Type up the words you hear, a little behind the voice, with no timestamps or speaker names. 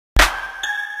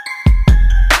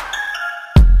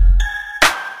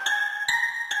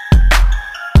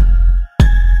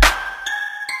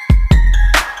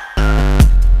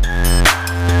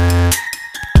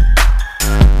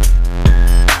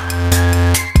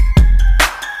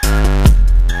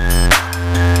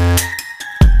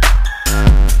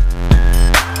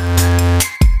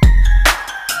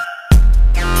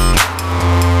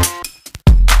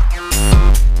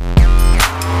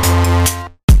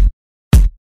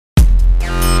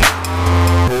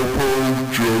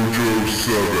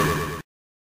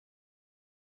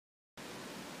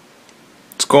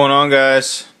What's going on,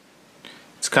 guys?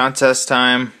 It's contest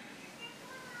time.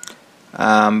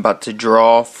 I'm about to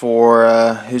draw for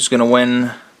who's gonna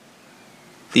win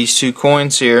these two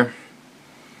coins here.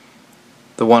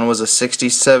 The one was a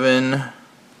 67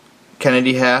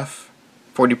 Kennedy half,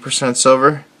 40%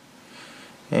 silver,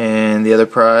 and the other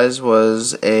prize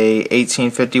was a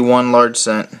 1851 large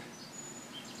cent.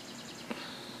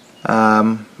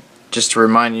 Just to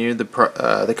remind you,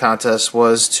 the contest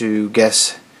was to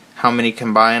guess how many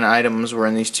combined items were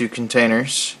in these two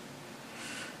containers.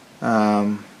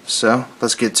 So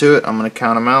let's get to it. I'm going to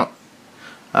count them out.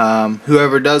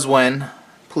 Whoever does win,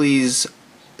 please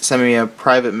send me a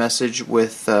private message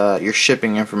with your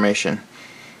shipping information.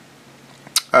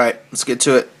 Alright, let's get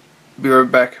to it. Be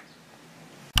right back.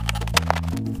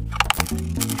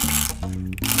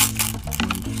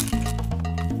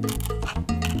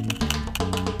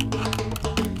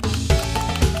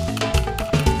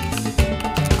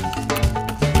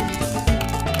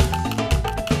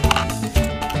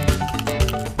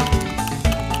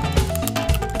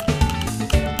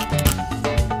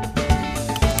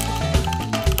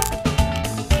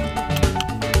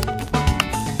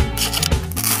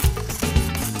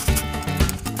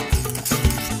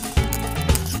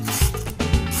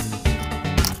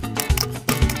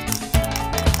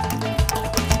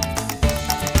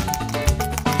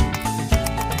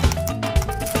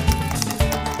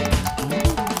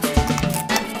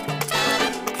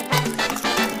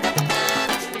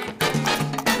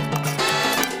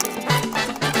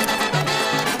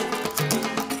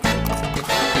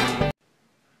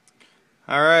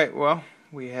 Alright, well,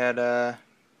 we had a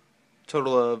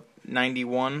total of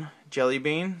 91 jelly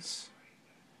beans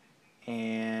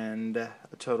and a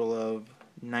total of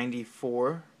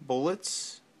 94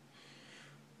 bullets,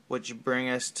 which bring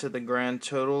us to the grand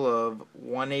total of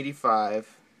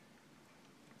 185.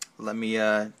 Let me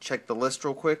check the list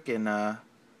real quick and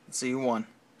see who won.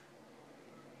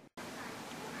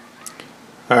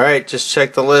 Alright, just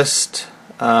check the list.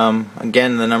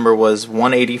 Again, the number was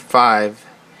 185.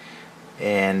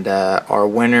 And our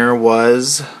winner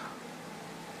was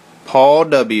Paul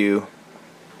W.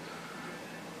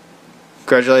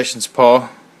 Congratulations, Paul.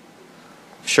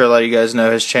 I'm sure a lot of you guys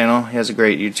know his channel. He has a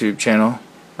great YouTube channel.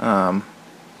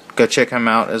 Go check him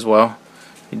out as well.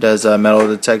 He does metal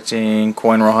detecting,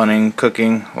 coin roll hunting,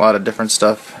 cooking, a lot of different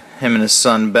stuff. Him and his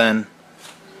son Ben.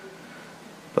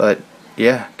 But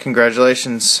yeah,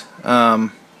 congratulations.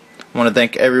 I want to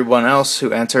thank everyone else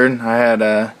who entered. I had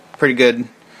a pretty good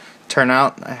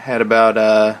turnout. I had about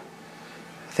I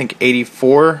think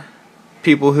 84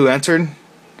 people who entered.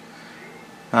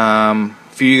 A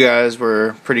few of you guys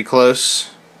were pretty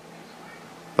close,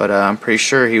 but I'm pretty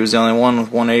sure he was the only one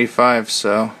with 185,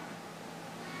 so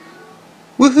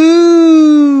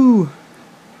woohoo!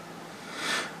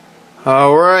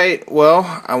 Alright,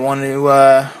 well, I want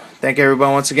to thank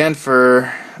everyone once again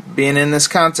for being in this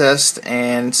contest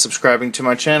and subscribing to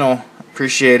my channel.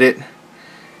 Appreciate it.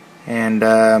 And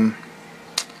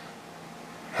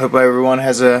hope everyone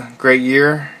has a great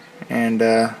year and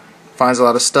finds a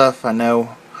lot of stuff. I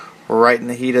know we're right in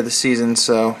the heat of the season,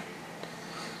 so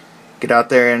get out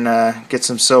there and get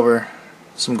some silver,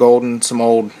 some gold, and some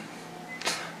old.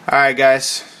 Alright,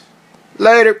 guys.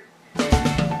 Later.